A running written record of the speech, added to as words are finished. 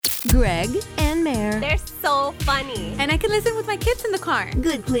Greg and Mare. They're so funny. And I can listen with my kids in the car.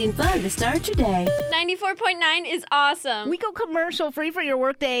 Good, clean fun to start your day. 94.9 is awesome. We go commercial free for your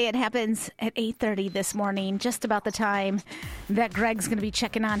workday. It happens at 8:30 this morning, just about the time that Greg's going to be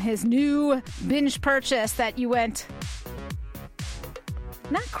checking on his new binge purchase that you went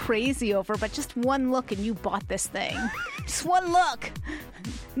not crazy over, but just one look and you bought this thing. Just one look.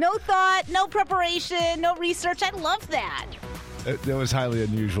 No thought, no preparation, no research. I love that. That was highly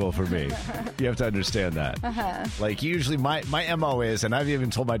unusual for me. You have to understand that. Like, usually my MO is, and I've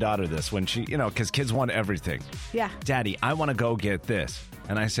even told my daughter this when she, because kids want everything. Yeah. Daddy, I want to go get this.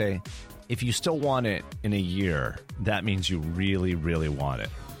 And I say, if you still want it in a year, that means you really, really want it.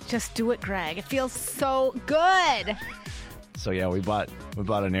 Just do it, Greg. It feels so good. So, yeah, we bought an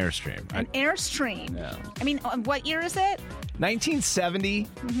Airstream. An Airstream. Yeah. I mean, what year is it? 1970,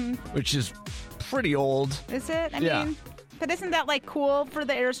 which is pretty old. Is it? I Yeah. mean, but isn't that like cool for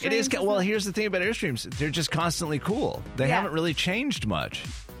the Airstreams? It is. Well, here's the thing about Airstreams. They're just constantly cool. They haven't really changed much.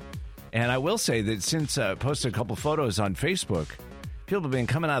 And I will say that since I posted a couple photos on Facebook, people have been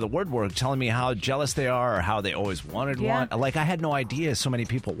coming out of the woodwork telling me how jealous they are or how they always wanted one. Like, I had no idea so many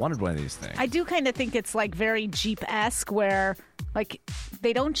people wanted one of these things. I do kind of think it's like very Jeep-esque where, like,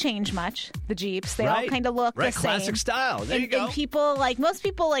 they don't change much, the Jeeps. They all kind of look the same. Classic style. There you go. And people, like, most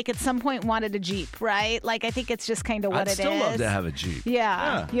people, like, at some point wanted a Jeep, right? Like, I think it's just kind of what it is. I'd still love to have a Jeep.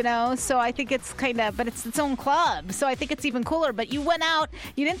 Yeah, so I think it's kind of, but it's its own club. So I think it's even cooler. But you went out,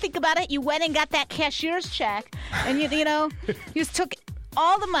 you didn't think about it. You went and got that cashier's check. And, you just took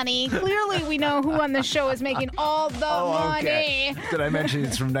all the money. Clearly, we know who on the show is making all the money. Okay. Did I mention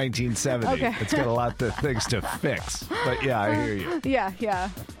it's from 1970? Okay. It's got a lot of things to fix. But yeah, I hear you. Yeah.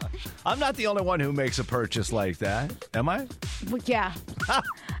 I'm not the only one who makes a purchase like that, am I? Well, yeah.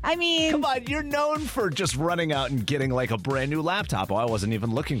 I mean, come on, you're known for just running out and getting like a brand new laptop. Oh, I wasn't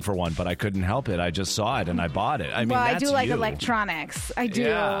even looking for one, but I couldn't help it. I just saw it and I bought it. I mean, well, I that's do like you. electronics. I do.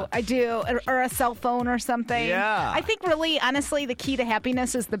 Yeah. I do. Or a cell phone or something. Yeah. I think really, honestly, the key to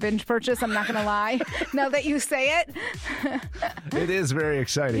happiness is the binge purchase. I'm not going to lie. Now that you say it. It is very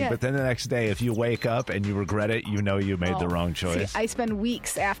exciting. Yeah. But then the next day, if you wake up and you regret it, you know you made the wrong choice. See, I spend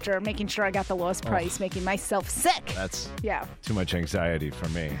weeks after making sure I got the lowest price, making myself sick. That's yeah. Too much anxiety for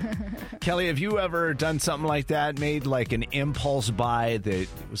me. Kelly, have you ever done something like that? Made like an impulse buy that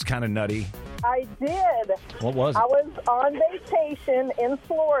was kind of nutty? I did. What was it? I was on vacation in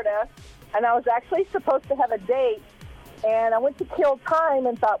Florida, and I was actually supposed to have a date. And I went to kill time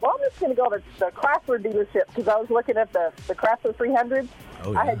and thought, well, I'm just going to go to the Chrysler dealership because I was looking at the Chrysler 300.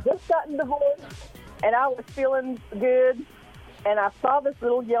 Oh, yeah. I had just gotten divorced, and I was feeling good. And I saw this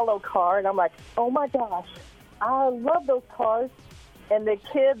little yellow car, and I'm like, oh, my gosh, I love those cars. And the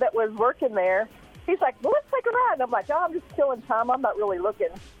kid that was working there, he's like, well, let's take a ride. And I'm like, oh, I'm just killing time. I'm not really looking.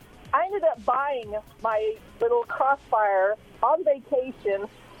 I ended up buying my little Crossfire on vacation,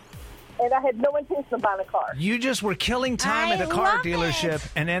 and I had no intention of buying a car. You just were killing time at a car dealership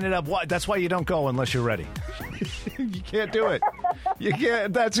and ended up what? That's why you don't go unless you're ready. You can't do it. You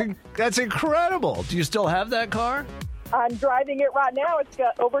can't. That's incredible. Do you still have that car? I'm driving it right now. It's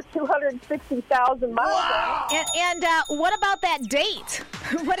got over 260,000 miles. Wow. And what about that date?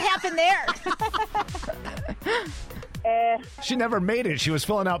 What happened there? She never made it. She was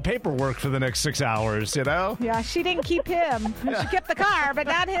filling out paperwork for the next 6 hours, Yeah, she didn't keep him. She kept the car, but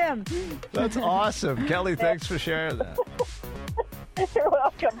not him. That's awesome. Kelly, thanks for sharing that. You're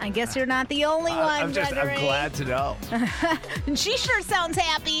welcome. I guess you're not the only one, I'm Gregory. glad to know. And she sure sounds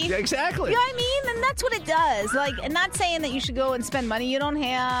happy. Yeah, exactly. You know what I mean? And that's what it does. Like, and not saying that you should go and spend money you don't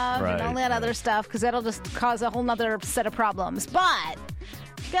have and all that other stuff, because that'll just cause a whole nother set of problems. But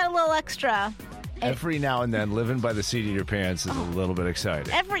you got a little extra. Every now and then, living by the seat of your pants is a little bit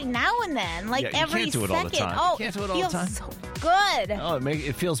exciting. Every now and then, like Yeah, you every can't do it second. all the time. Oh, You can't do it all the feels time. so good. Oh,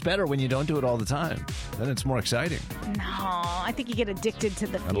 it feels better when you don't do it all the time. Then it's more exciting No, I think you get addicted to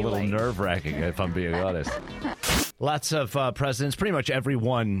the and a little feeling. nerve-wracking, if I'm being honest. Lots of presidents, pretty much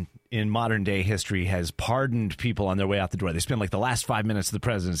everyone in modern day history has pardoned people on their way out the door. They spend like the last 5 minutes of the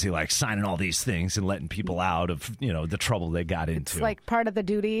presidency like signing all these things and letting people out of, the trouble they got into. It's like part of the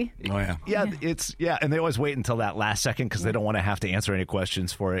duty. Oh, yeah. Yeah, and they always wait until that last second because they don't want to have to answer any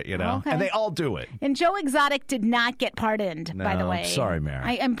questions for it, Okay. And they all do it. And Joe Exotic did not get pardoned, by the No, way. I'm sorry, Mary.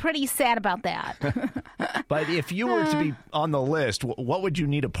 I am pretty sad about that. But if you were to be on the list, what would you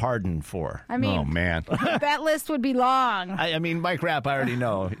need a pardon for? I mean, oh, man. that list would be long. I mean, Mike Rapp, I already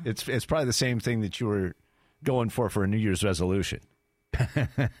know. It's probably the same thing that you were going for a New Year's resolution.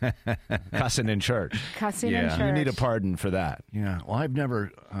 Cussing in church. Cussing in church. You need a pardon for that. Yeah. Well, I've never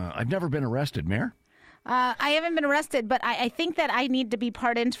been arrested, Mayor. I haven't been arrested, but I think that I need to be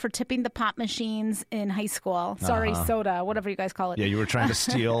pardoned for tipping the pop machines in high school. Sorry, soda, whatever you guys call it. Yeah, you were trying to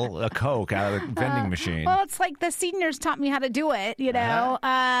steal a Coke out of the vending machine. Well, it's like the seniors taught me how to do it, you know.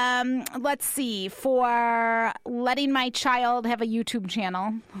 Let's see, for letting my child have a YouTube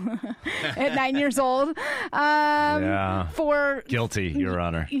channel at 9 years old. For guilty, Your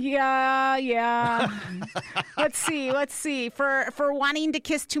Honor. Yeah. Let's see. For wanting to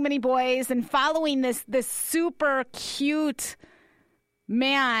kiss too many boys and following this super cute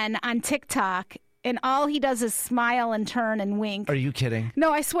man on TikTok, and all he does is smile and turn and wink. Are you kidding?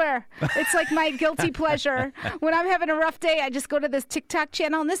 No, I swear. It's like my guilty pleasure. When I'm having a rough day, I just go to this TikTok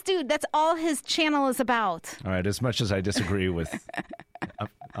channel, and this dude, that's all his channel is about. All right, as much as I disagree with,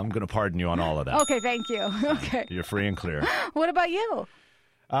 I'm going to pardon you on all of that. Okay, thank you. Okay. You're free and clear. What about you?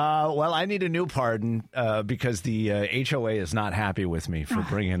 Well, I need a new pardon because the HOA is not happy with me for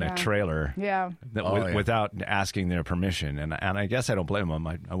bringing a trailer without asking their permission. And I guess I don't blame them.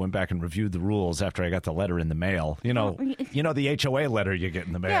 I went back and reviewed the rules after I got the letter in the mail. You know the HOA letter you get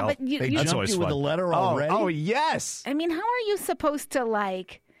in the mail. Yeah, but They jumped you with a letter already? Oh, yes. I mean, how are you supposed to,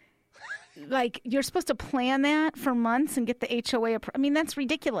 like you're supposed to plan that for months and get the HOA I mean, that's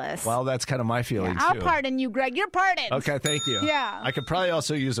ridiculous. Well, that's kind of my feeling, I'll too. pardon you, Greg. You're pardoned. Okay, thank you. Yeah. I could probably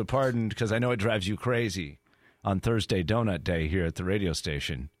also use a pardon because I know it drives you crazy on Thursday Donut Day here at the radio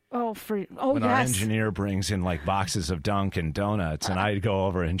station. When our engineer brings in like boxes of Dunkin' Donuts and I go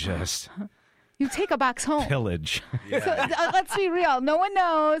over and just you take a box home. Pillage. So, let's be real. No one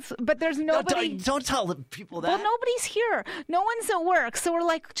knows, but there's nobody. Don't tell the people that. Well, nobody's here. No one's at work. So we're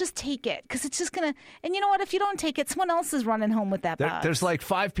like, just take it because it's just going to. And you know what? If you don't take it, someone else is running home with that box. There's like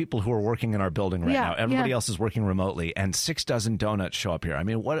 5 people who are working in our building right now. Everybody else is working remotely, and 6 dozen donuts show up here. I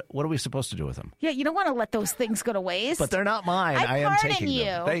mean, what are we supposed to do with them? Yeah, you don't want to let those things go to waste. But they're not mine. I am taking you.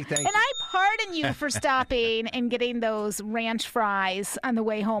 them. Thank and I pardon you for stopping and getting those ranch fries on the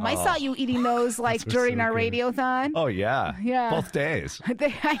way home. I saw you eating those like during our radiothon. Oh, yeah. Yeah. Both days.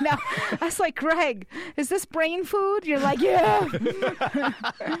 I know. I was like, Greg, is this brain food? You're like, yeah.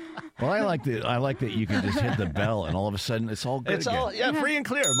 Well, I like that you can just hit the bell and all of a sudden it's all good. It's all free and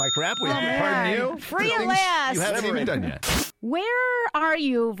clear. Mike Rapp, we pardon you. Free at last. You haven't even done yet. Where are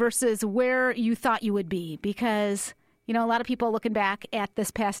you versus where you thought you would be? Because a lot of people looking back at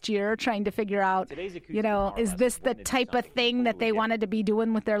this past year trying to figure out, is this the type of thing that they wanted to be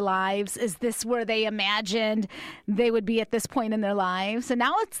doing with their lives? Is this where they imagined they would be at this point in their lives? And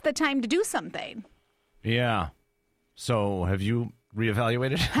now it's the time to do something. Yeah. So have you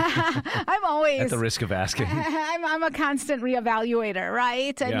reevaluated? I'm always at the risk of asking. I'm a constant reevaluator,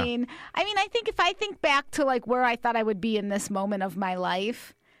 right? Yeah. I mean, I think if I think back to like where I thought I would be in this moment of my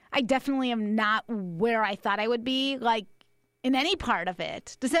life, I definitely am not where I thought I would be, like, in any part of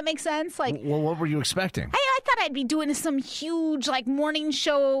it. Does that make sense? Like, well, what were you expecting? I thought I'd be doing some huge, like, morning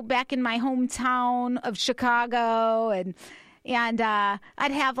show back in my hometown of Chicago, and I'd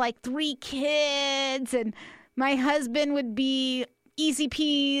have, like, 3 kids, and my husband would be easy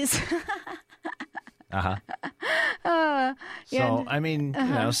peas. So, I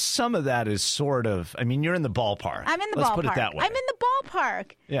mean, some of that is sort of, you're in the ballpark. I'm in the ballpark. Let's put it that way. I'm in the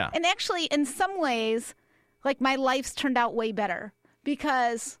ballpark. Yeah. And actually, in some ways, like, my life's turned out way better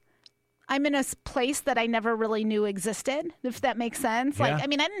because I'm in a place that I never really knew existed, if that makes sense. Yeah. Like, I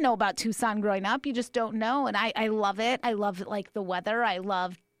didn't know about Tucson growing up. You just don't know. And I love it. I love, like, the weather. I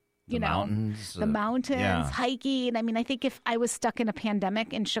love the mountains, hiking. I think if I was stuck in a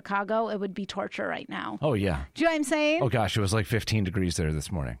pandemic in Chicago, it would be torture right now. Oh, yeah. Do you know what I'm saying? Oh, gosh, it was like 15 degrees there this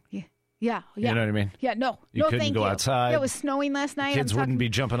morning. Yeah. You know what I mean? Yeah, no. You couldn't thank go you. outside. It was snowing last night. Kids wouldn't be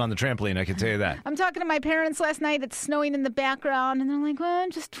jumping on the trampoline, I can tell you that. I'm talking to my parents last night. It's snowing in the background, and they're like, well,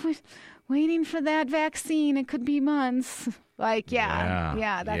 I'm just waiting for that vaccine. It could be months. Like,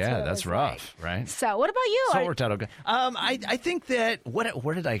 that's rough, right? So what about you? So it worked out okay. I think that,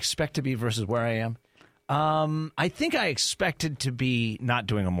 where did I expect to be versus where I am? I think I expected to be not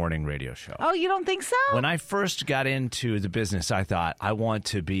doing a morning radio show. Oh, you don't think so? When I first got into the business, I thought I want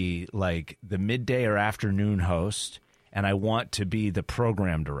to be like the midday or afternoon host, and I want to be the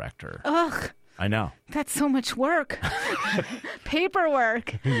program director. Ugh. I know. That's so much work.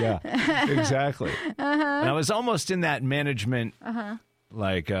 Paperwork. Yeah, exactly. And I was almost in that management,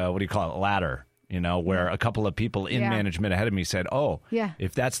 like, what do you call it, ladder. where a couple of people in management ahead of me said,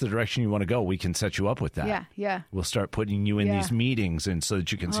 if that's the direction you want to go, we can set you up with that. Yeah. We'll start putting you in these meetings and so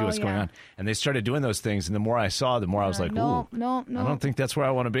that you can see what's going on. And they started doing those things. And the more I saw, the more I was like, no. I don't think that's where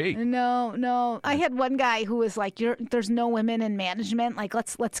I want to be. No. I had one guy who was like, there's no women in management. Like,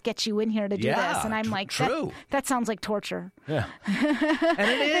 let's get you in here to do this. And I'm like, true. That sounds like torture. Yeah. And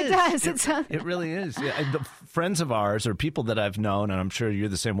it is. It does. It really is. Yeah. And the friends of ours or people that I've known, and I'm sure you're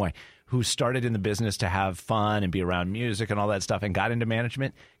the same way, who started in the business to have fun and be around music and all that stuff and got into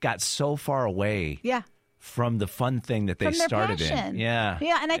management, got so far away from the fun thing that they started in. Yeah.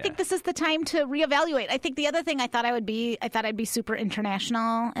 And I think this is the time to reevaluate. I think the other thing I thought I'd be super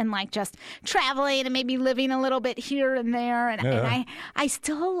international and like just traveling and maybe living a little bit here and there. And I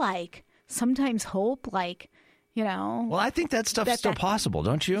still like sometimes hope like, Well, I think that stuff's still possible,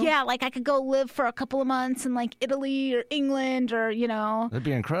 don't you? Yeah, like I could go live for a couple of months in like Italy or England or, That'd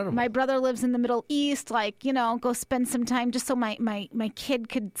be incredible. My brother lives in the Middle East, like, go spend some time just so my kid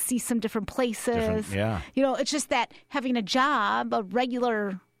could see some different places. It's just that having a job, a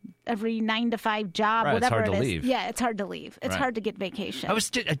regular every 9 to 5 job, whatever it's hard it is. to leave. Yeah, it's hard to leave. It's hard to get vacation.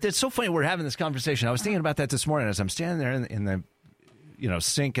 It's so funny we're having this conversation. I was thinking about that this morning as I'm standing there in the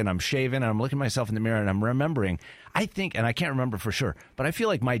sink and I'm shaving and I'm looking at myself in the mirror and I'm remembering, I think, and I can't remember for sure, but I feel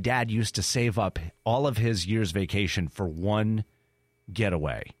like my dad used to save up all of his year's vacation for one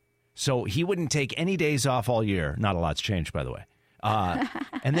getaway. So he wouldn't take any days off all year. Not a lot's changed, by the way.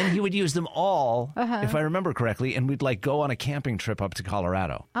 And then he would use them all, if I remember correctly, and we'd like go on a camping trip up to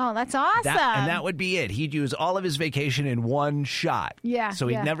Colorado. Oh, that's awesome. And that would be it. He'd use all of his vacation in one shot. Yeah. So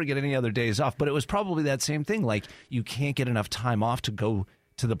he'd never get any other days off. But it was probably that same thing. Like you can't get enough time off to go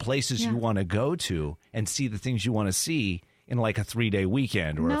to the places you want to go to and see the things you want to see in like a 3-day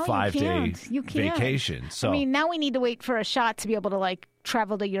weekend or a 5-day vacation. So I mean, now we need to wait for a shot to be able to like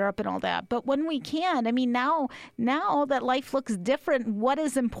travel to Europe and all that. But when we can, I mean, now that life looks different, what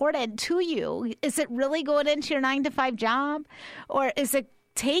is important to you? Is it really going into your 9 to 5 job? Or is it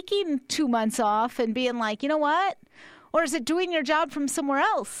taking 2 months off and being like, you know what? Or is it doing your job from somewhere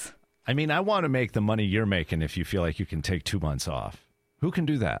else? I mean, I want to make the money you're making if you feel like you can take 2 months off. Who can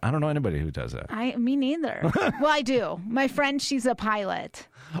do that? I don't know anybody who does that. Me neither. Well, I do. My friend, she's a pilot.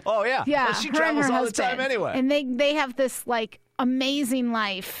 Oh, yeah. Yeah. Well, she travels all the time anyway. And they have this, like, amazing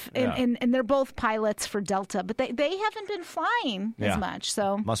life. And they're both pilots for Delta. But they haven't been flying as much.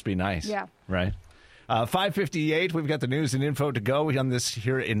 So must be nice. Yeah. Right. 5:58, we've got the news and info to go on this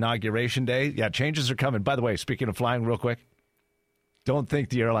here Inauguration Day. Yeah, changes are coming. By the way, speaking of flying real quick, don't think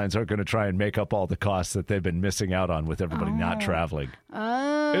the airlines are going to try and make up all the costs that they've been missing out on with everybody not traveling.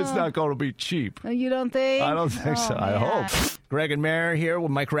 It's not going to be cheap. You don't think? I don't think so. Man. I hope. Greg and Mare here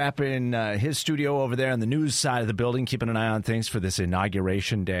with Mike Rapp in his studio over there on the news side of the building, keeping an eye on things for this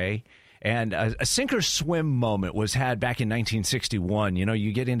Inauguration Day. And a sink or swim moment was had back in 1961.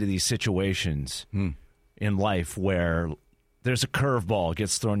 You get into these situations in life where there's a curveball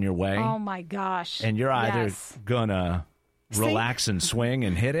gets thrown your way. Oh, my gosh. And you're either going to relax and swing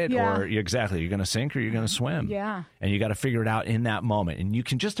and hit it, or you're going to sink or you're going to swim. Yeah. And you got to figure it out in that moment. And you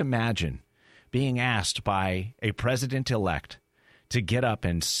can just imagine being asked by a president-elect to get up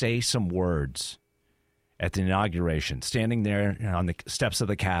and say some words at the inauguration, standing there on the steps of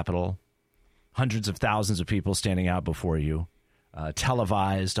the Capitol, hundreds of thousands of people standing out before you,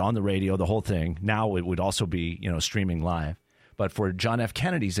 televised on the radio, the whole thing. Now it would also be, streaming live. But for John F.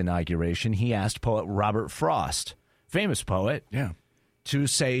 Kennedy's inauguration, he asked poet Robert Frost, famous poet,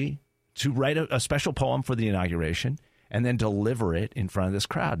 to write a special poem for the inauguration and then deliver it in front of this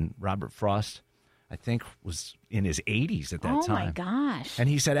crowd. And Robert Frost, I think, was in his 80s at that time. Oh, my gosh. And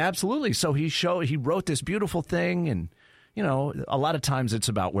he said, absolutely. So he wrote this beautiful thing. And, a lot of times it's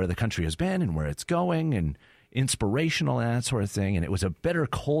about where the country has been and where it's going and inspirational and that sort of thing. And it was a bitter,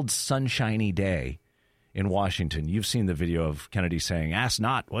 cold, sunshiny day in Washington. You've seen the video of Kennedy saying, ask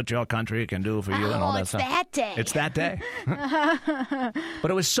not what your country can do for you and all that stuff. It's that day. It's that day.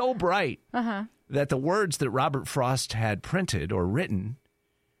 But it was so bright that the words that Robert Frost had printed or written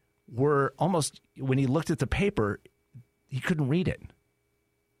were almost, when he looked at the paper, he couldn't read it.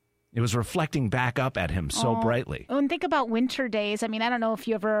 It was reflecting back up at him so brightly. And think about winter days. I mean, I don't know if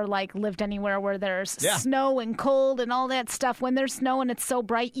you ever lived anywhere where there's snow and cold and all that stuff. When there's snow and it's so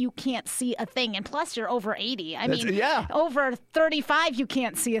bright, you can't see a thing. And plus, you're over 80. I mean, over 35, you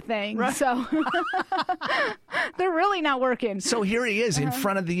can't see a thing. Right. So they're really not working. So here he is in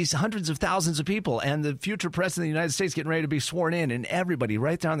front of these hundreds of thousands of people and the future president of the United States getting ready to be sworn in and everybody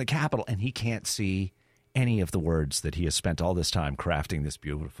right there on the Capitol, and he can't see any of the words that he has spent all this time crafting this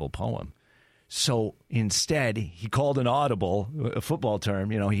beautiful poem. So instead, he called an audible, a football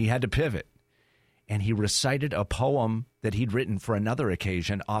term, he had to pivot. and he recited a poem that he'd written for another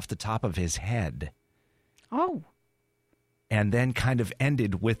occasion off the top of his head. Oh. And then kind of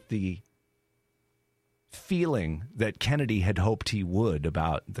ended with the feeling that Kennedy had hoped he would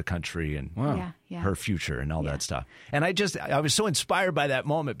about the country and her future and all that stuff. And I was so inspired by that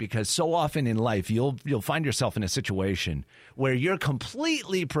moment because so often in life you'll find yourself in a situation where you're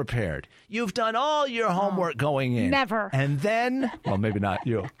completely prepared. You've done all your homework going in. Never. And then, well, maybe not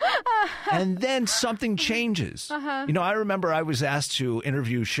you. And then something changes. You know, I remember I was asked to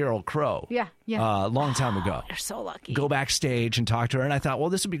interview Sheryl Crow. A long time ago. You're so lucky. Go backstage and talk to her. And I thought, well,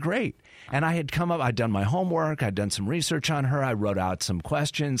 this would be great. And I had I'd done my homework. I'd done some research on her. I wrote out some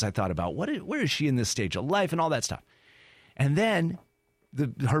questions. I thought about where is she in this stage of life and all that stuff. And then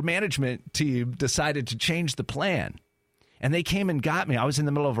her management team decided to change the plan. And they came and got me. I was in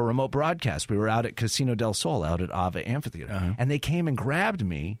the middle of a remote broadcast. We were out at Casino del Sol, out at Ava Amphitheater. And they came and grabbed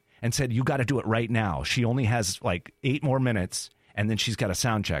me and said, you got to do it right now. She only has like 8 more minutes, and then she's got a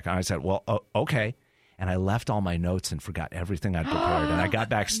sound check. And I said, well, okay. And I left all my notes and forgot everything I'd prepared. And I got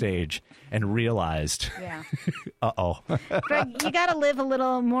backstage and realized, uh-oh. Greg, you got to live a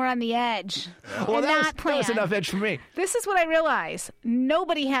little more on the edge. Well, that was enough edge for me. This is what I realize.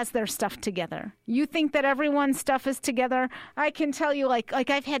 Nobody has their stuff together. You think that everyone's stuff is together? I can tell you, like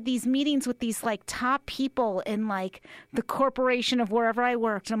I've had these meetings with these like top people in like the corporation of wherever I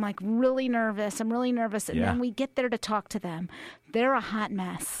worked. And I'm like really nervous. I'm really nervous. And then we get there to talk to them. They're a hot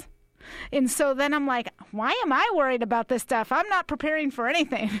mess. And so then I'm like, why am I worried about this stuff? I'm not preparing for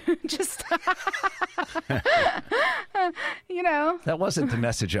anything. Just, you know. That wasn't the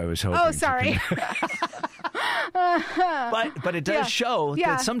message I was hoping. Oh, sorry. But it does show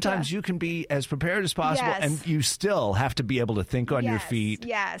that sometimes you can be as prepared as possible, and you still have to be able to think on your feet.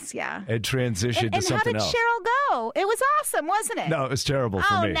 And transition to something else. And how did Sheryl go? It was awesome, wasn't it? No, it was terrible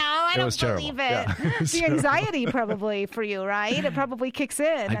for me. Oh, no, I don't believe it. Yeah, the anxiety probably for you, right? It probably kicks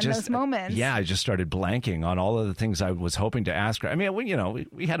in those moments. Yeah, I just started blanking on all of the things I was hoping to ask her. I mean, we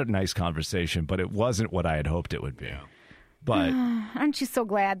had a nice conversation, but it wasn't what I had hoped it would be. But aren't you so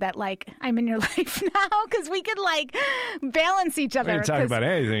glad that like I'm in your life now? Because we could like balance each other. We can talk about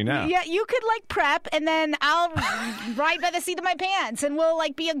anything now. Yeah, you could like prep, and then I'll ride by the seat of my pants, and we'll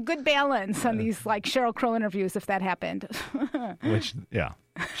like be a good balance on these like Sheryl Crow interviews if that happened. Which,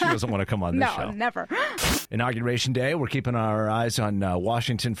 she doesn't want to come on this show. No, never. Inauguration Day, we're keeping our eyes on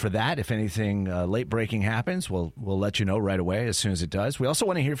Washington for that. If anything late breaking happens, we'll let you know right away as soon as it does. We also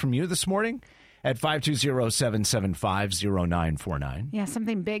want to hear from you this morning at 520-775-0949. Yeah,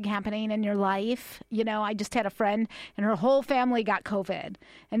 something big happening in your life. You know, I just had a friend, and her whole family got COVID,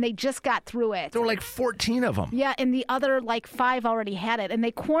 and they just got through it. There were like 14 of them. Yeah, and the other like 5 already had it, and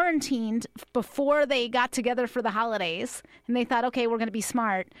they quarantined before they got together for the holidays, and they thought, okay, we're going to be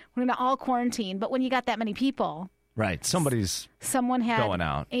smart. We're going to all quarantine. But when you got that many people... Right. Someone had going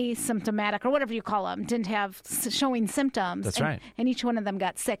out. Asymptomatic or whatever you call them, didn't have showing symptoms. That's right. And each one of them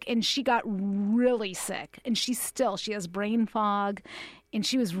got sick. And she got really sick. And she has brain fog. And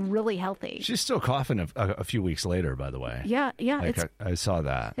she was really healthy. She's still coughing a few weeks later, by the way. Yeah. I saw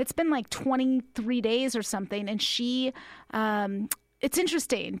that. It's been like 23 days or something. And she... it's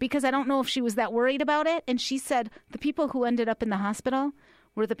interesting because I don't know if she was that worried about it. And she said the people who ended up in the hospital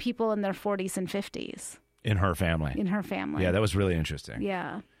were the people in their 40s and 50s. In her family. Yeah, that was really interesting.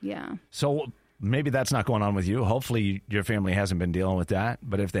 Yeah. So maybe that's not going on with you. Hopefully your family hasn't been dealing with that.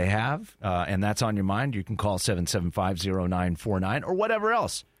 But if they have, and that's on your mind, you can call 775-0949 or whatever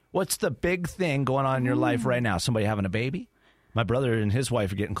else. What's the big thing going on in your life right now? Somebody having a baby? My brother and his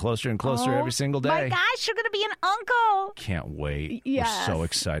wife are getting closer and closer every single day. My gosh, you're going to be an uncle. Can't wait. Yes. We're so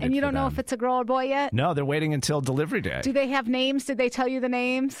excited. And you don't know them. if it's a girl or boy yet? No, they're waiting until delivery day. Do they have names? Did they tell you the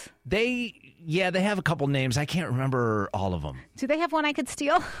names? They have a couple names. I can't remember all of them. Do they have one I could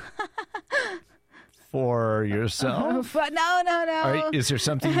steal? For yourself? No. Is there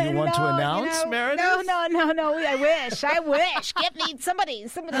something you want to announce, Meredith? No. I wish. Get me somebody.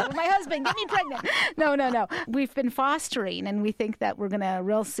 My husband, get me pregnant. No. We've been fostering, and we think that we're going to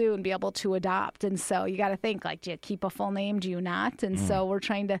real soon be able to adopt. And so you got to think, like, do you keep a full name? Do you not? And so we're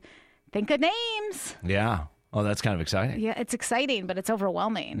trying to think of names. Yeah. Oh, that's kind of exciting. Yeah, it's exciting, but it's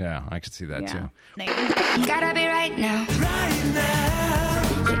overwhelming. Yeah, I could see that too. Gotta be right now. Right now.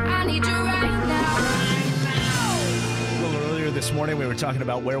 I need you right now. A little earlier this morning, we were talking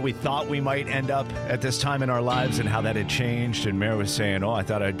about where we thought we might end up at this time in our lives and how that had changed. And Mary was saying, I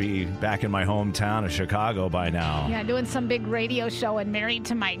thought I'd be back in my hometown of Chicago by now. Yeah, doing some big radio show and married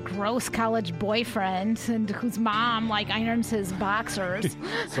to my gross college boyfriend and whose mom, like, irons his boxers.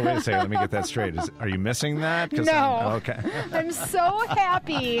 So wait a second, let me get that straight. Are you missing that? No. Okay. I'm so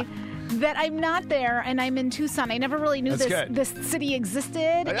happy that I'm not there and I'm in Tucson. I never really knew That's good. this city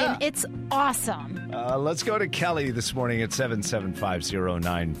existed, Yeah. and it's awesome. Let's go to Kelly this morning at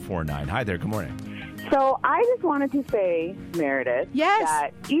 7750949. Hi there. Good morning. So I just wanted to say, Meredith, Yes.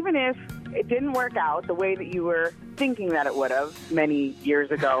 that even if it didn't work out the way that you were thinking that it would have many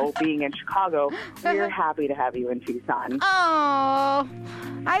years ago, being in Chicago, we're happy to have you in Tucson. Oh,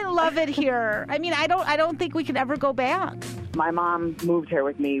 I love it here. I mean, I don't think we could ever go back. My mom moved here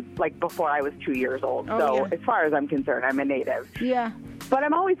with me like before I was 2 years old. Oh, So yeah. as far as I'm concerned, I'm a native. Yeah. But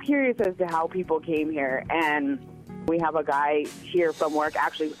I'm always curious as to how people came here. And we have a guy here from work,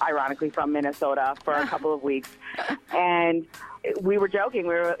 actually, ironically, from Minnesota for a couple of weeks. And we were joking.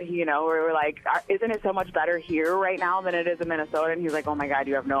 We were like, isn't it so much better here right now than it is in Minnesota? And he was like, oh, my God,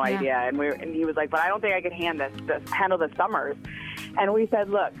 you have no idea. And he was like, but I don't think I could handle the summers. And we said,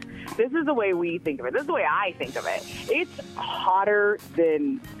 look, this is the way we think of it. This is the way I think of it. It's hotter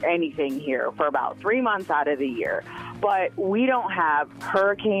than anything here for about 3 months out of the year. But we don't have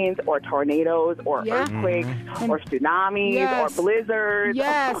hurricanes or tornadoes or earthquakes or tsunamis or blizzards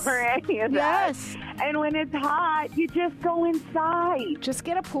or any of that. Yes. And when it's hot, you just go inside. Just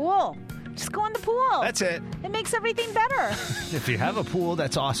get a pool. Just go in the pool. That's it. It makes everything better. If you have a pool,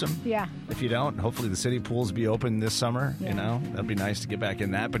 that's awesome. Yeah. If you don't, hopefully the city pools be open this summer. Yeah. You know, that'd be nice to get back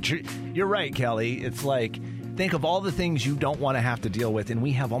in that. But you're right, Kelly. It's like, think of all the things you don't want to have to deal with, and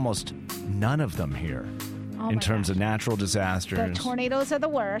we have almost none of them here in terms of natural disasters. The tornadoes are the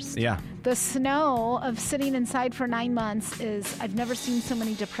worst. Yeah. The snow of sitting inside for 9 months I've never seen so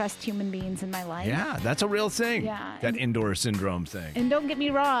many depressed human beings in my life. Yeah, that's a real thing. Yeah. That indoor syndrome thing. And don't get me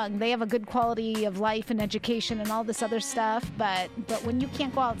wrong, they have a good quality of life and education and all this other stuff, but when you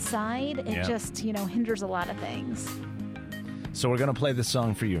can't go outside, it just, hinders a lot of things. So we're going to play this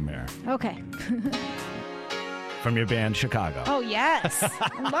song for you, Mare, Okay. from your band Chicago. Oh, yes.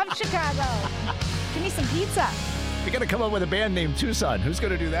 I love Chicago. Give me some pizza. We got to come up with a band named Tucson. Who's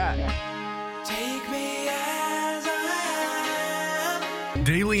going to do that?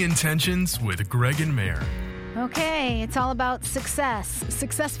 Daily Intentions with Greg and Mare. Okay, it's all about success.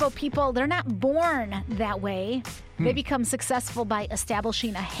 Successful people, they're not born that way. They become successful by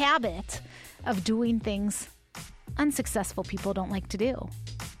establishing a habit of doing things unsuccessful people don't like to do.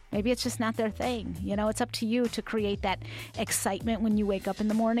 Maybe it's just not their thing. It's up to you to create that excitement when you wake up in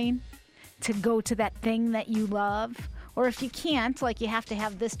the morning, to go to that thing that you love. Or if you can't, like you have to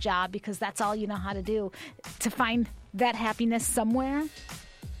have this job because that's all you know how to do, to find that happiness somewhere.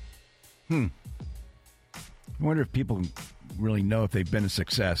 I wonder if people really know if they've been a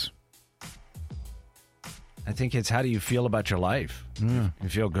success. I think it's how do you feel about your life? You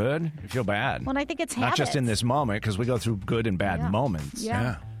feel good? You feel bad? Well, I think it's Not just in habits. this moment, because we go through good and bad moments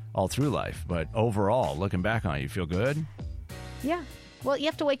Yeah. all through life. But overall, looking back on it, you feel good? Yeah. Well, you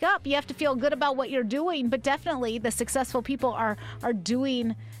have to wake up. You have to feel good about what you're doing. But definitely the successful people are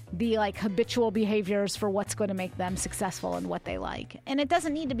doing the habitual behaviors for what's going to make them successful and what they like. And it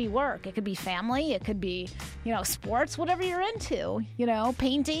doesn't need to be work. It could be family. It could be, sports, whatever you're into,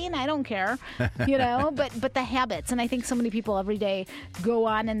 painting. I don't care, but the habits. And I think so many people every day go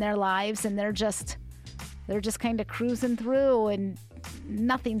on in their lives and they're just kind of cruising through and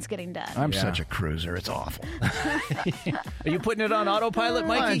nothing's getting done. I'm such a cruiser. It's awful. Are you putting it on autopilot, I'm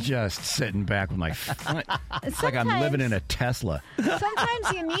Mikey? just sitting back with my foot. It's like I'm living in a Tesla.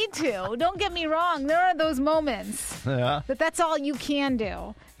 Sometimes you need to. Don't get me wrong. There are those moments that's all you can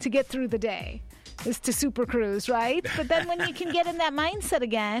do to get through the day is to super cruise, right? But then when you can get in that mindset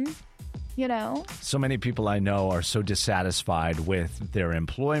again, So many people I know are so dissatisfied with their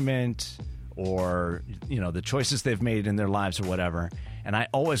employment or, the choices they've made in their lives or whatever. And I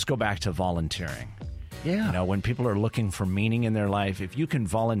always go back to volunteering. Yeah. When people are looking for meaning in their life, if you can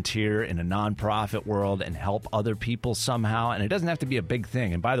volunteer in a nonprofit world and help other people somehow, and it doesn't have to be a big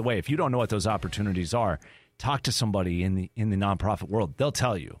thing. And by the way, if you don't know what those opportunities are, talk to somebody in the nonprofit world. They'll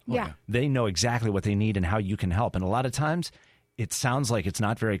tell you. Yeah. They know exactly what they need and how you can help. And a lot of times it sounds like it's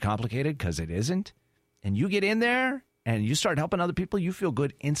not very complicated because it isn't. And you get in there and you start helping other people, you feel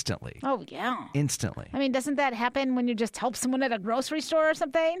good instantly. Oh, yeah. Instantly. I mean, doesn't that happen when you just help someone at a grocery store or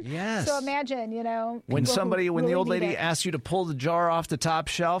something? Yes. So imagine, When people who the really old lady need it. asks you to pull the jar off the top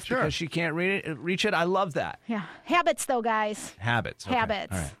shelf because she can't reach it, I love that. Yeah. Habits, though, guys. Habits. Okay.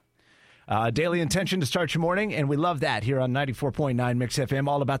 Habits. All right. Daily intention to start your morning, and we love that here on 94.9 Mix FM,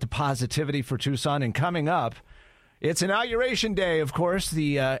 all about the positivity for Tucson. And coming up, it's Inauguration Day, of course.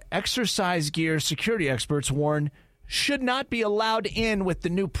 The exercise gear security experts warn should not be allowed in with the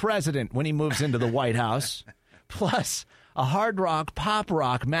new president when he moves into the White House. Plus, a hard rock, pop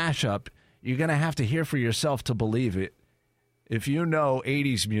rock mashup you're going to have to hear for yourself to believe it. if you know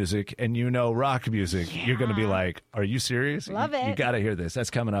 80s music and you know rock music, you're going to be like, are you serious? Love it. You got to hear this. That's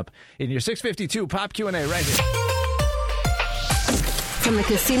coming up in your 652 Pop Q&A right here. From the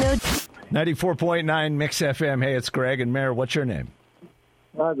casino. 94.9 Mix FM. Hey, it's Greg and Mayor. What's your name?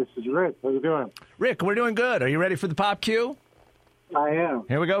 This is Rick. How you doing? Rick, we're doing good. Are you ready for the Pop Q? I am.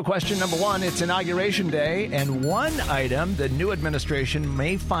 Here we go. Question number 1. It's Inauguration Day, and one item the new administration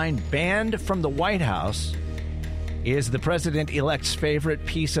may find banned from the White House is the president-elect's favorite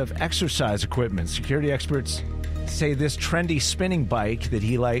piece of exercise equipment. Security experts say this trendy spinning bike that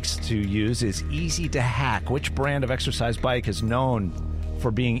he likes to use is easy to hack. Which brand of exercise bike is known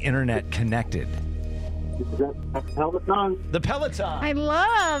for being internet connected? Is that Peloton? The Peloton. I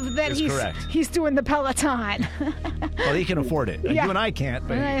love that Is correct. he's doing the Peloton. Well, he can afford it. Yeah. You and I can't.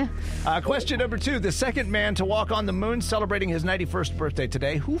 But question number 2. The second man to walk on the moon, celebrating his 91st birthday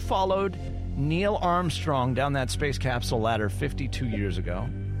today. Who followed Neil Armstrong down that space capsule ladder 52 years ago?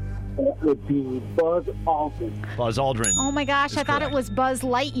 It would be Buzz Aldrin. Buzz Aldrin. Oh my gosh, I thought correct. it was Buzz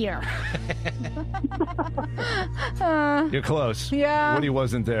Lightyear. You're close. Yeah. Woody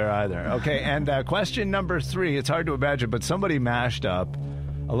wasn't there either. Okay, and question number 3. It's hard to imagine, but somebody mashed up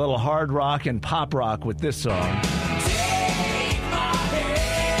a little hard rock and pop rock with this song.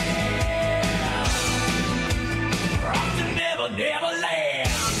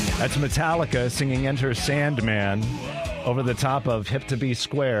 That's Metallica singing Enter Sandman over the top of Hip to Be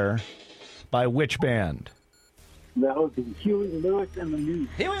Square by which band? That would be Huey Lewis and the News.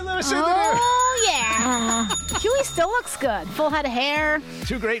 Huey Lewis and the Oh, yeah. Huey still looks good. Full head of hair. News.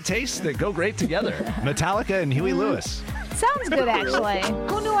 Two great tastes that go great together. Metallica and Huey Lewis. Sounds good, actually.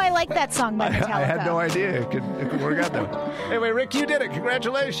 Who knew I liked that song by Metallica? I had no idea. It could work out, though. Anyway, Rick, you did it.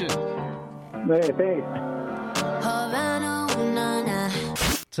 Congratulations. Hey, thanks.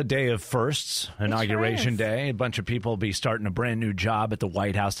 It's a day of firsts, Inauguration Day. A bunch of people will be starting a brand new job at the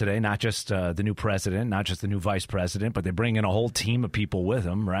White House today. Not just the new president, not just the new vice president, but they bring in a whole team of people with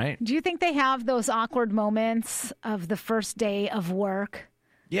them, right? Do you think they have those awkward moments of the first day of work?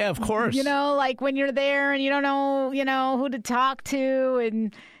 Yeah, of course. You know, like when you're there and you don't know, who to talk to,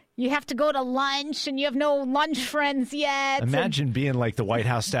 and you have to go to lunch and you have no lunch friends yet. Imagine being like the White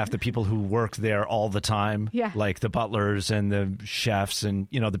House staff, the people who work there all the time. Yeah. Like the butlers and the chefs and,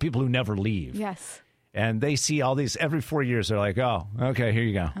 the people who never leave. Yes. And they see all these every 4 years. They're like, oh, okay, here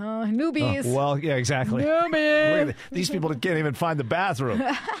you go. Newbies. Well, yeah, exactly. Newbies. Look at these people can't even find the bathroom.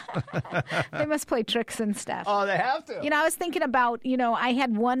 They must play tricks and stuff. Oh, they have to. I was thinking about, I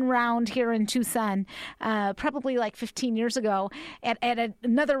had one round here in Tucson, probably like 15 years ago, at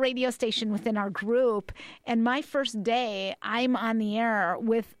another radio station within our group. And my first day, I'm on the air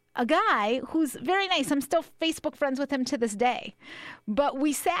with a guy who's very nice. I'm still Facebook friends with him to this day. But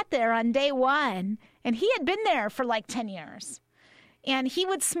we sat there on day one, and he had been there for like 10 years. And he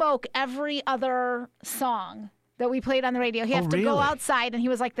would smoke every other song that we played on the radio. He had to go outside, and he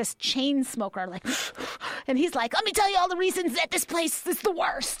was like this chain smoker, like, and he's like, let me tell you all the reasons that this place is the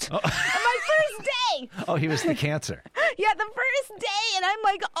worst. On my first day. Oh, he was the cancer. Yeah, the first day, and I'm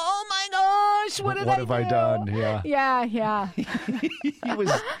like, oh my gosh, what have I done? Yeah. Yeah. He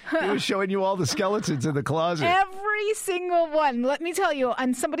was showing you all the skeletons in the closet. Every single one. Let me tell you,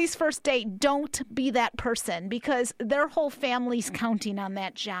 on somebody's first date, don't be that person, because their whole family's counting on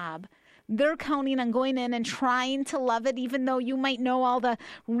that job. They're counting on going in and trying to love it, even though you might know all the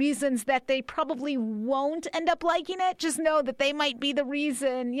reasons that they probably won't end up liking it. Just know that they might be the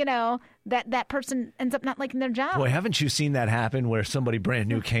reason, that person ends up not liking their job. Boy, haven't you seen that happen where somebody brand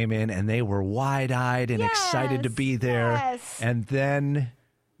new came in and they were wide-eyed and excited to be there. Yes. And then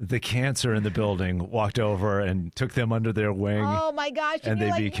the cancer in the building walked over and took them under their wing. Oh, my gosh. And they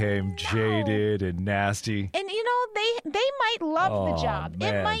you're like, became jaded and nasty. And, they might love the job.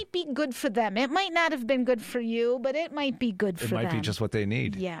 Man. It might be good for them. It might not have been good for you, but it might be good for them. It might be just what they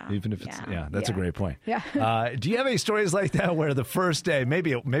need. Yeah. Even if it's, that's a great point. Yeah. Do you have any stories like that where the first day,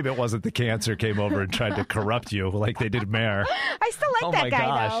 maybe it wasn't the cancer came over and tried to corrupt you like they did Mayor? I still like that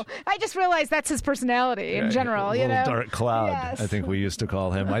guy, though. I just realized that's his personality in general. A little dark cloud, Yes. I think we used to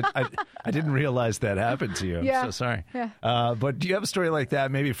call him. I didn't realize that happened to you. I'm so sorry. Yeah. But do you have a story like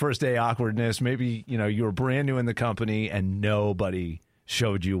that? Maybe first day awkwardness. Maybe, you were brand new in the company and nobody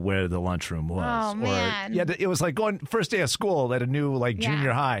showed you where the lunchroom was. Oh, man. Or it was like going first day of school at a new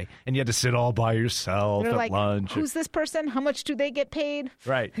junior high, and you had to sit all by yourself They're at like, lunch. who's this person? How much do they get paid?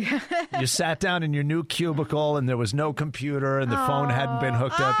 Right. You sat down in your new cubicle, and there was no computer, and the phone hadn't been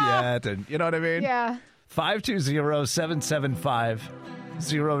hooked up yet, and you know what I mean? Yeah.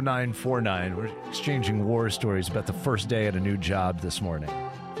 520-775-0949. We're exchanging war stories about the first day at a new job this morning.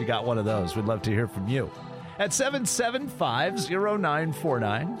 If you got one of those, we'd love to hear from you. at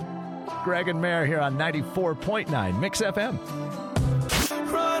 775-0949. Greg and Mare here on 94.9 Mix FM.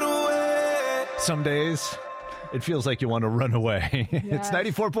 Run away. Some days it feels like you want to run away. It's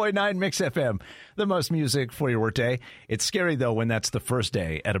 94.9 Mix FM, the most music for your workday. It's scary, though, when that's the first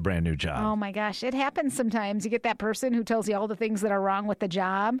day at a brand new job. Oh, my gosh. It happens sometimes. You get that person who tells you all the things that are wrong with the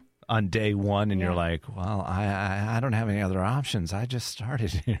job. On day one, and you're like, well, I don't have any other options. I just started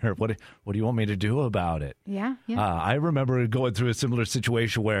here. What do you want me to do about it? Yeah. I remember going through a similar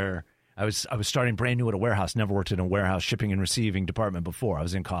situation where I was starting brand new at a warehouse, never worked in a warehouse shipping and receiving department before. I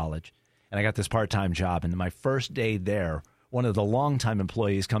was in college, and I got this part-time job. And my first day there, one of the longtime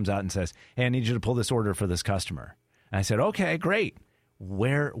employees comes out and says, hey, I need you to pull this order for this customer. And I said, okay, great.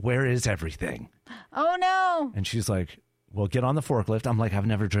 Where is everything? Oh, no. And she's like, well, get on the forklift. I'm like, I've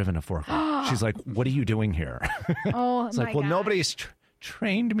never driven a forklift. She's like, what are you doing here? Oh, it's like, well, nobody's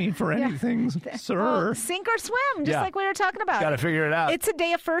trained me for anything, sir. Well, sink or swim, just like we were talking about. Got to figure it out. It's a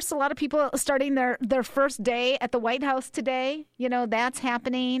day of firsts. A lot of people starting their first day at the White House today. You know, that's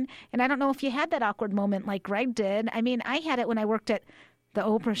happening. And I don't know if you had that awkward moment like Greg did. I mean, I had it when I worked at the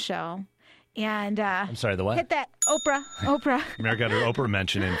Oprah show. And I'm sorry, the what? Hit that Oprah. Mary got her Oprah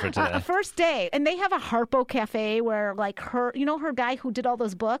mention in for today. First day. And they have a Harpo Cafe where, like, her guy who did all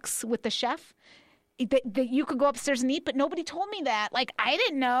those books with the chef, that you could go upstairs and eat, but nobody told me that. Like, I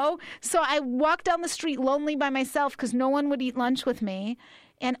didn't know. So I walked down the street lonely by myself because no one would eat lunch with me.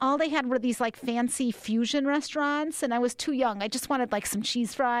 And all they had were these, like, fancy fusion restaurants, and I was too young. I just wanted, like, some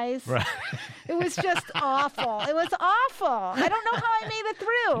cheese fries. Right. It was just awful. It was awful. I don't know how I made it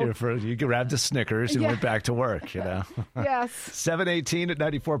through. You grabbed a Snickers and went back to work, you know? Yes. 718 at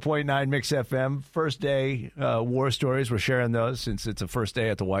 94.9 Mix FM. First day war stories. We're sharing those since it's a first day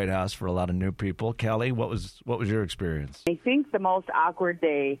at the White House for a lot of new people. Kelly, what was your experience? I think the most awkward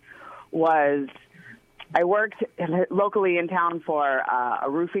day was I worked locally in town for a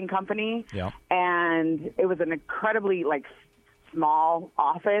roofing company, and it was an incredibly, like, small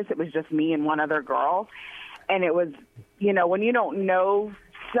office. It was just me and one other girl, and it was, you know, when you don't know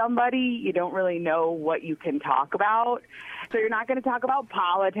somebody, you don't really know what you can talk about. So you're not going to talk about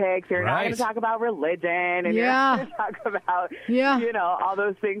politics. You're not going to talk about religion, and you're not going to talk about, you know, all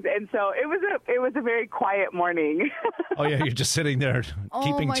those things. And so it was a very quiet morning. Oh yeah, you're just sitting there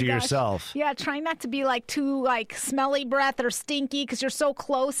keeping to yourself. Yeah, trying not to be like too like smelly breath or stinky because you're so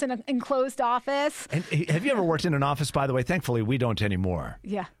close in an enclosed office. And have you ever worked in an office? By the way, thankfully we don't anymore.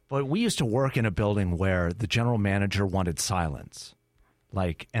 Yeah, but we used to work in a building where the general manager wanted silence.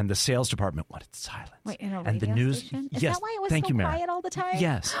 Like, and the sales department wanted silence. Wait, in a radio and the news station? Is yes, that why it was thank so you, Mary. quiet all the time?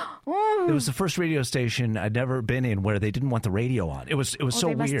 Yes. It was the first radio station I'd never been in where they didn't want the radio on. It was so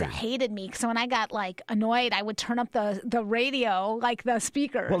they weird. Must have hated me. So when I got like annoyed, I would turn up the radio, like the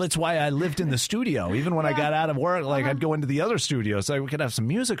speakers. Well, it's why I lived in the studio. Even when I got out of work, like I'd go into the other studio so we could have some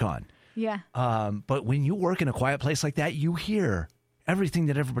music on. Yeah. But when you work in a quiet place like that, you hear everything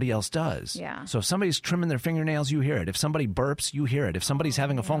that everybody else does. Yeah. So if somebody's trimming their fingernails, you hear it. If somebody burps, you hear it. If somebody's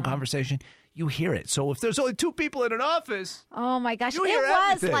having a phone conversation, you hear it. So if there's only two people in an office, oh my gosh, you it hear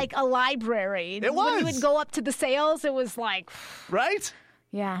was everything. like a library. It was. When you would go up to the sales, it was like, right?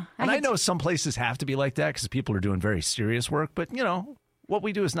 Yeah. And I know some places have to be like that because people are doing very serious work, but you know, what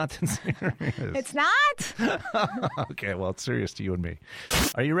we do is not that serious. It's not? Okay, well, it's serious to you and me.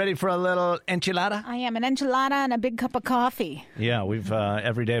 Are you ready for a little enchilada? I am. An enchilada and a big cup of coffee. Yeah, we've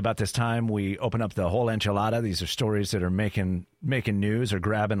every day about this time, we open up the whole enchilada. These are stories that are making news or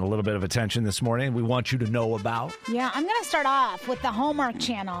grabbing a little bit of attention this morning. We want you to know about. Yeah, I'm going to start off with the Hallmark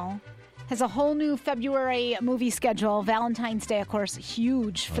Channel. Has a whole new February movie schedule. Valentine's Day, of course,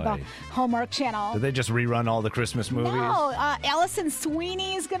 huge for the Hallmark Channel. Did they just rerun all the Christmas movies? No, Allison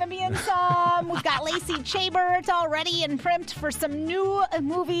Sweeney is going to be in some. We've got Lacey Chabert already in print for some new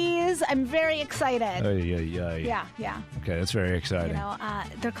movies. I'm very excited. Yeah. Okay, that's very exciting. You know,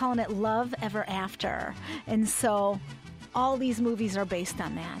 they're calling it Love Ever After. And so all these movies are based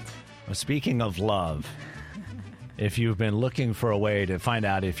on that. Well, speaking of love, if you've been looking for a way to find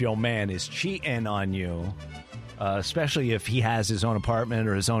out if your man is cheating on you, especially if he has his own apartment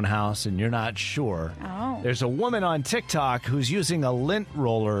or his own house and you're not sure, there's a woman on TikTok who's using a lint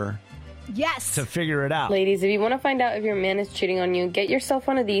roller to figure it out. Ladies, if you want to find out if your man is cheating on you, get yourself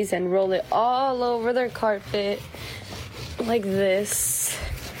one of these and roll it all over their carpet like this.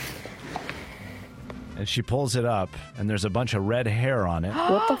 And she pulls it up, and there's a bunch of red hair on it.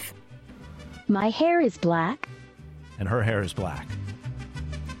 What the My hair is black. And her hair is black.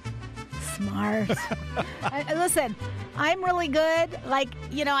 Smart. Listen, I'm really good. Like,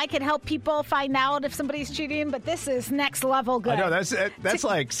 I could help people find out if somebody's cheating, but this is next level good. I know, that's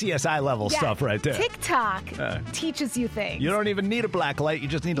like CSI level stuff right there. TikTok teaches you things. You don't even need a black light. You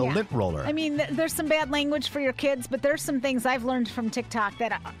just need a lint roller. I mean, there's some bad language for your kids, but there's some things I've learned from TikTok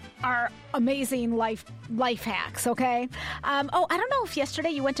that are amazing life hacks, okay? I don't know if yesterday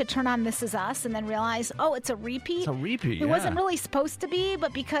you went to turn on This Is Us and then realized, it's a repeat. It's a repeat, It wasn't really supposed to be,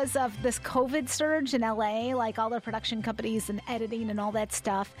 but because of this COVID surge in LA, like all the production companies and editing and all that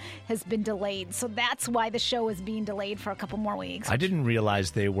stuff has been delayed. So that's why the show is being delayed for a couple more weeks. I didn't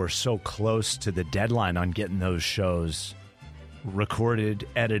realize they were so close to the deadline on getting those shows recorded,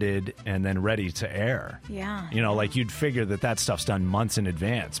 edited, and then ready to air. Yeah. Like you'd figure that stuff's done months in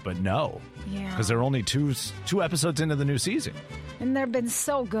advance, but no. Yeah. Because they're only two episodes into the new season. And they've been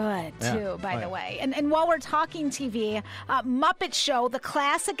so good, too, by the way. And while we're talking TV, Muppet Show, the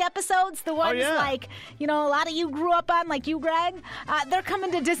classic episodes, the ones like, a lot of you grew up on, like you, Greg, they're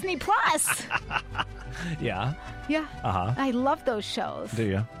coming to Disney Plus. Yeah. Yeah. Uh-huh. I love those shows. Do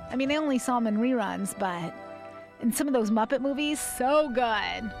you? I mean, I only saw them in reruns, but in some of those Muppet movies, so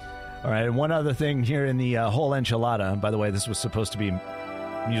good. All right, and one other thing here in the whole enchilada. By the way, this was supposed to be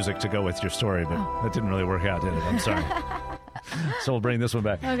music to go with your story, but that didn't really work out, did it? I'm sorry. So we'll bring this one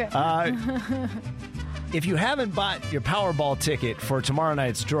back. Okay. If you haven't bought your Powerball ticket for tomorrow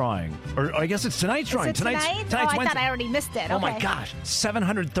night's drawing, or I guess it's tonight's drawing. Is it tonight? Tonight's I Wednesday. thought I already missed it. Oh, my gosh.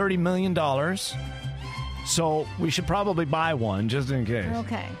 $730 million. So we should probably buy one just in case.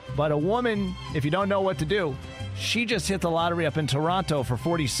 Okay. But a woman, if you don't know what to do, she just hit the lottery up in Toronto for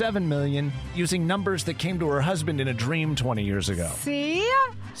 $47 million using numbers that came to her husband in a dream 20 years ago. See?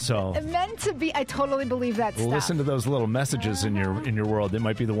 So meant to be. I totally believe that stuff. listen to those little messages in your world. They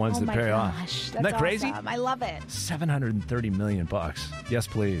might be the ones that pay off. Isn't that crazy? Awesome. I love it. $730 million. Yes,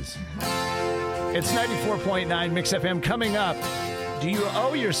 please. It's 94.9 Mix FM. Coming up, do you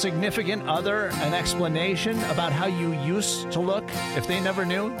owe your significant other an explanation about how you used to look if they never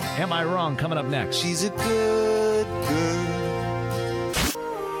knew? Am I wrong? Coming up next. She's a good girl.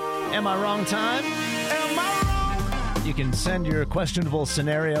 Am I wrong time? Am I wrong? You can send your questionable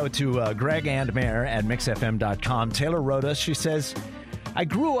scenario to Greg and Mayor at mixfm.com. Taylor wrote us. She says, I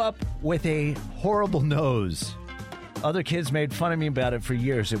grew up with a horrible nose. Other kids made fun of me about it for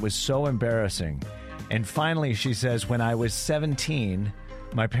years. It was so embarrassing. And finally, she says, when I was 17,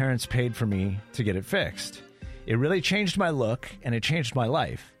 my parents paid for me to get it fixed. It really changed my look, and it changed my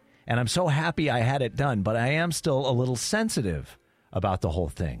life. And I'm so happy I had it done, but I am still a little sensitive about the whole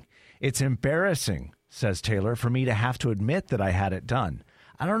thing. It's embarrassing, says Taylor, for me to have to admit that I had it done.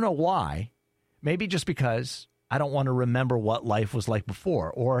 I don't know why. Maybe just because I don't want to remember what life was like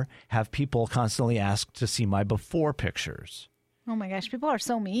before, or have people constantly ask to see my before pictures. Oh my gosh, people are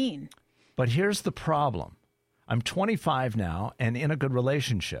so mean. But here's the problem. I'm 25 now and in a good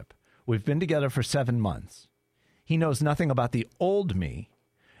relationship. We've been together for 7 months. He knows nothing about the old me.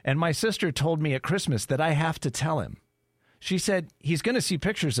 And my sister told me at Christmas that I have to tell him. She said he's going to see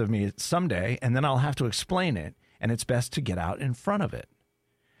pictures of me someday, and then I'll have to explain it, and it's best to get out in front of it.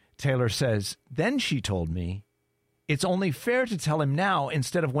 Taylor says, then she told me, it's only fair to tell him now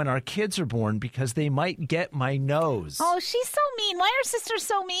instead of when our kids are born because they might get my nose. Oh, she's so mean. Why are sisters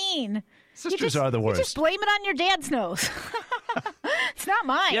so mean? Sisters are the worst. You just blame it on your dad's nose. It's not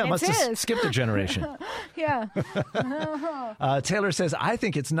mine. Yeah, it's must his. have skipped a generation. Yeah. Taylor says, I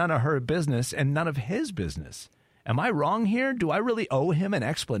think it's none of her business and none of his business. Am I wrong here? Do I really owe him an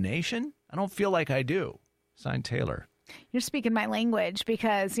explanation? I don't feel like I do. Signed, Taylor. You're speaking my language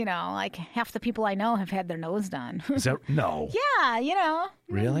because, like half the people I know have had their nose done. Is that no? Yeah,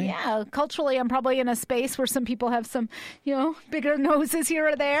 Really? Yeah. Culturally, I'm probably in a space where some people have some, bigger noses here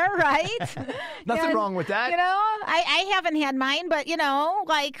or there, right? Nothing wrong with that. I haven't had mine, but,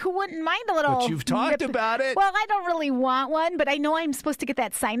 who wouldn't mind a little. But you've talked about it. Well, I don't really want one, but I know I'm supposed to get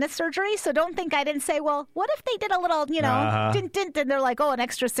that sinus surgery, so don't think I didn't say, well, what if they did a little, dint, and they're like, oh, an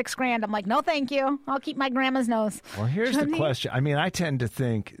extra $6,000. I'm like, no, thank you. I'll keep my grandma's nose. Well, here's the question. I mean, I tend to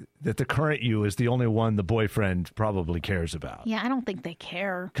think that the current you is the only one the boyfriend probably cares about. Yeah, I don't think they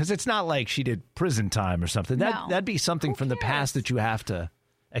care. Because it's not like she did prison time or something. No. That'd be something from the past that you have to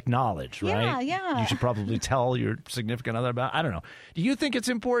acknowledge, right? Yeah. You should probably tell your significant other about. I don't know. Do you think it's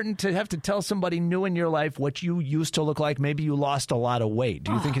important to have to tell somebody new in your life what you used to look like? Maybe you lost a lot of weight.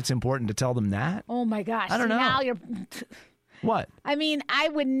 Do you think it's important to tell them that? Oh, my gosh. I don't know. Now you're... What? I mean, I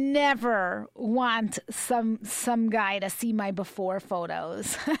would never want some guy to see my before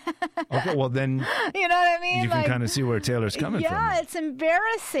photos. Okay, well then You know what I mean? you can kind of see where Taylor's coming from. Yeah, it's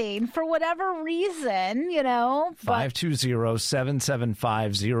embarrassing for whatever reason, you know. But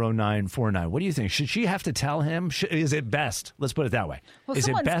 520-775-0949. What do you think? Should she have to tell him? Is it best? Let's put it that way. Well, is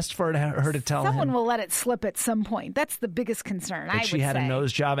it best for her to tell someone him? will let it slip at some point. That's the biggest concern, I That would she had say. a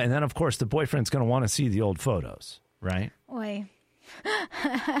nose job, and then of course the boyfriend's going to want to see the old photos, right? Oy.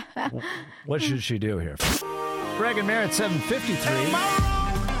 What should she do here? Greg and Mare at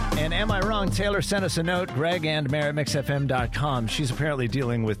 7:53. And am I wrong? Taylor sent us a note, Greg and Mare at mixfm.com. She's apparently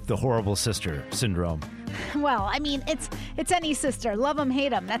dealing with the horrible sister syndrome. Well, I mean, it's any sister. Love them, hate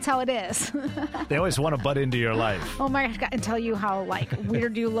them. That's how it is. They always want to butt into your life. Oh my gosh, and tell you how like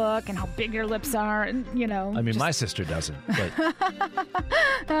weird you look and how big your lips are, and you know. I mean, my sister doesn't.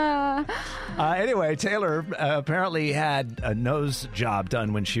 But anyway, Taylor apparently had a nose job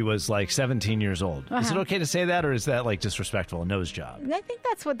done when she was like 17 years old. Is it okay to say that, or is that like disrespectful? A nose job. I think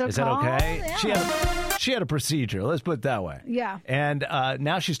that's what they're Is called. that okay? Yeah. She had a procedure. Let's put it that way. Yeah. And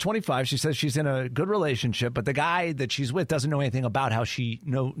now she's 25. She says she's in a good relationship, but the guy that she's with doesn't know anything about how she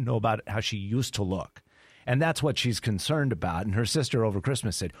know about how she used to look. And that's what she's concerned about. And her sister over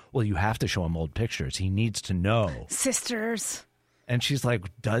Christmas said, well, you have to show him old pictures. He needs to know. Sisters. And she's like,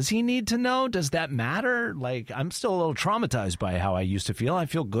 does he need to know? Does that matter? Like, I'm still a little traumatized by how I used to feel. I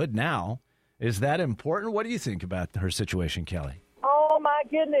feel good now. Is that important? What do you think about her situation, Kelly? Oh, my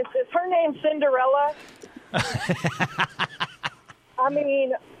goodness. Is her name Cinderella? I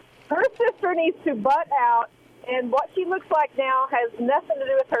mean, her sister needs to butt out, and what she looks like now has nothing to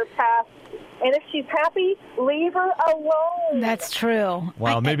do with her past. And if she's happy, leave her alone. That's true.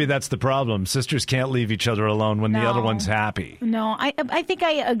 Well, maybe that's the problem. Sisters can't leave each other alone when the other one's happy. No, I think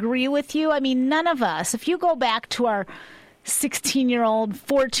I agree with you. I mean, none of us, if you go back to our 16-year-old,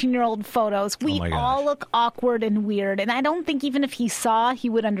 14-year-old photos, we all look awkward and weird. And I don't think even if he saw,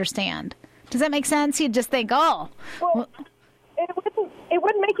 he would understand. Does that make sense? He'd just think, oh. Well, it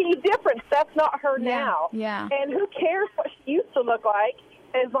wouldn't make any difference. That's not her now. Yeah. And who cares what she used to look like?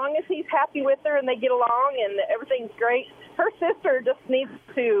 As long as he's happy with her and they get along and everything's great. Her sister just needs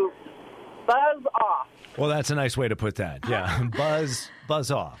to buzz off. Well, that's a nice way to put that. Yeah,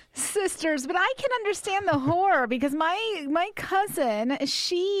 buzz off. Sisters, but I can understand the horror because my cousin,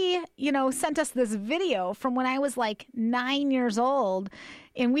 she, sent us this video from when I was like 9 years old.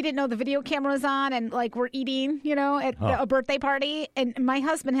 And we didn't know the video camera was on, and like we're eating, at a birthday party. And my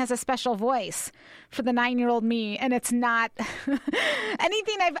husband has a special voice for the 9-year-old me, and it's not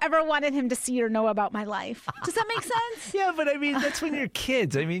anything I've ever wanted him to see or know about my life. Does that make sense? Yeah, but I mean, that's when you're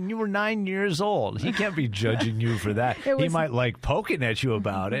kids. I mean, you were 9 years old. He can't be judging you for that. He might like poking at you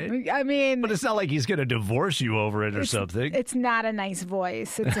about it. I mean, but it's not like he's going to divorce you over it or something. It's not a nice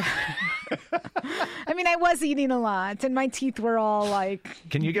voice. I mean, I was eating a lot, and my teeth were all like.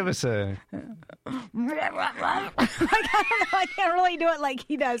 Can you give us a? I don't know. I can't really do it like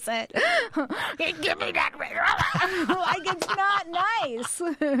he does it. Give me that. Like it's not nice.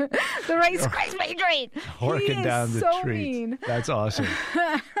 The Rice Krispie treat. Horking down the so treat. Mean. That's awesome.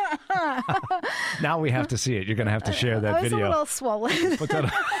 Now we have to see it. You're going to have to share that video. I was a little swollen. Put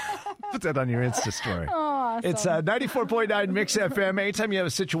that on your Insta story. Awesome. It's 94.9 Mix FM. Anytime you have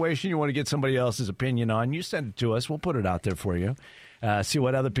a situation you want to get somebody else's opinion on, you send it to us. We'll put it out there for you. See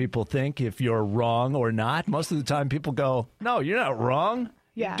what other people think, if you're wrong or not. Most of the time people go, no, you're not wrong.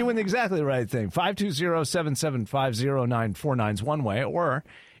 Yeah. You're doing exactly the right thing. 520-775-0949 is one way, or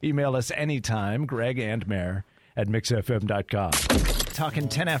email us anytime, Greg and Mare at mixfm.com. Talking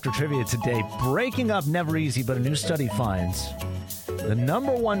 10 after trivia today. Breaking up never easy, but a new study finds the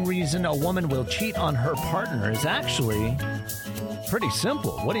number one reason a woman will cheat on her partner is actually pretty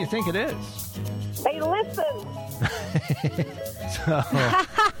simple. What do you think it is? They listen.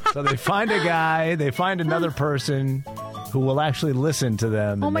 So they find a guy, they find another person who will actually listen to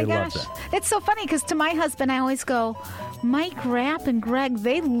them, and oh my they gosh. love that. It's so funny because to my husband, I always go, Mike Rapp and Greg,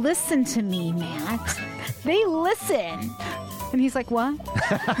 they listen to me, Matt. They listen. And he's like, what?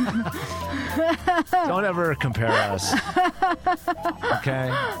 Don't ever compare us.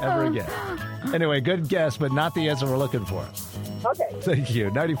 Okay? Ever again. Anyway, good guess, but not the answer we're looking for. Okay. Thank you.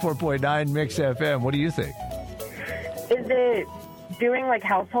 94.9 Mix FM. What do you think? Is it doing like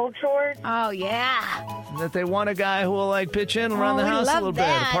household chores? Oh, yeah. That they want a guy who will like pitch in around the we house a love little bit,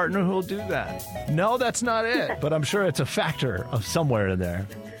 that. a partner who will do that. No, that's not it. But I'm sure it's a factor of somewhere in there.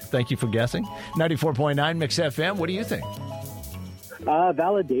 Thank you for guessing. 94.9 Mix FM. What do you think?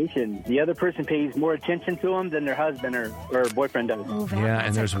 Validation. The other person pays more attention to them than their husband or boyfriend does. Yeah,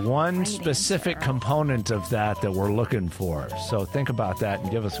 and there's one specific component of that we're looking for. So think about that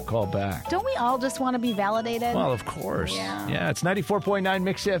and give us a call back. Don't we all just want to be validated? Well, of course. Yeah, it's 94.9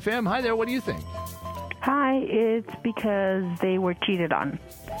 Mix FM. Hi there, what do you think? Hi, it's because they were cheated on.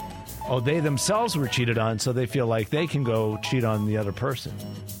 Oh, they themselves were cheated on, so they feel like they can go cheat on the other person.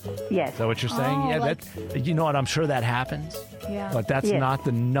 Yes. Is that what you're saying? Yeah, that. You know what? I'm sure that happens. Yeah. But that's not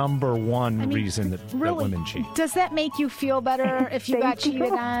the number one reason that women cheat. Does that make you feel better if you got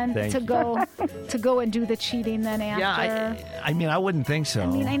cheated on to go and do the cheating then after? Yeah, I mean, I wouldn't think so. I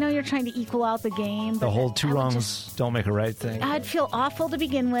mean, I know you're trying to equal out the game. The whole two wrongs don't make a right thing. I'd feel awful to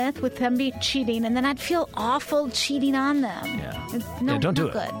begin with them cheating, and then I'd feel awful cheating on them. Yeah. No, don't do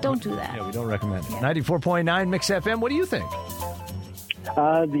not it. Good. Don't do that. Yeah, we don't recommend it. 94.9 Mix FM. What do you think?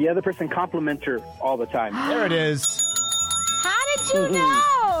 The other person compliments her all the time. There it is. How did you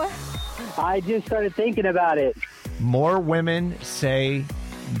know? I just started thinking about it. More women say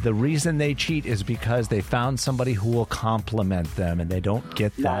the reason they cheat is because they found somebody who will compliment them, and they don't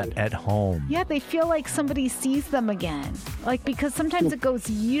get that at home. Yeah, they feel like somebody sees them again. Like, because sometimes it goes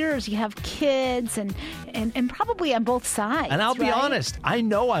years. You have kids and probably on both sides. And I'll be honest, I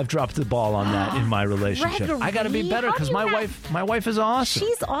know I've dropped the ball on that in my relationship. Gregory, I got to be better because my wife is awesome.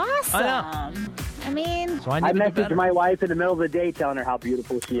 She's awesome. I mean, so I message my wife in the middle of the day telling her how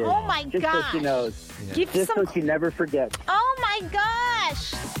beautiful she is. Oh my just gosh. so she knows. Yeah. Just so she never forgets. Oh my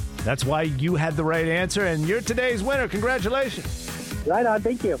gosh. That's why you had the right answer, and you're today's winner. Congratulations. Right on,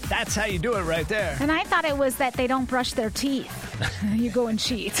 thank you. That's how you do it right there. And I thought it was that they don't brush their teeth. You go and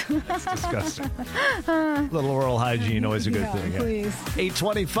cheat. That's disgusting. Little oral hygiene, always a good thing. Please.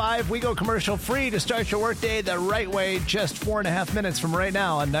 8:25, we go commercial free to start your workday the right way. Just 4.5 minutes from right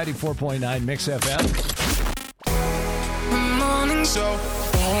now on 94.9 Mix FM. Morning show.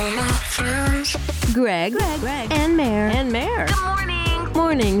 All my friends. Greg, and Mare. Good morning.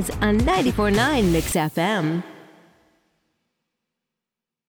 Mornings on 94.9 Mix FM.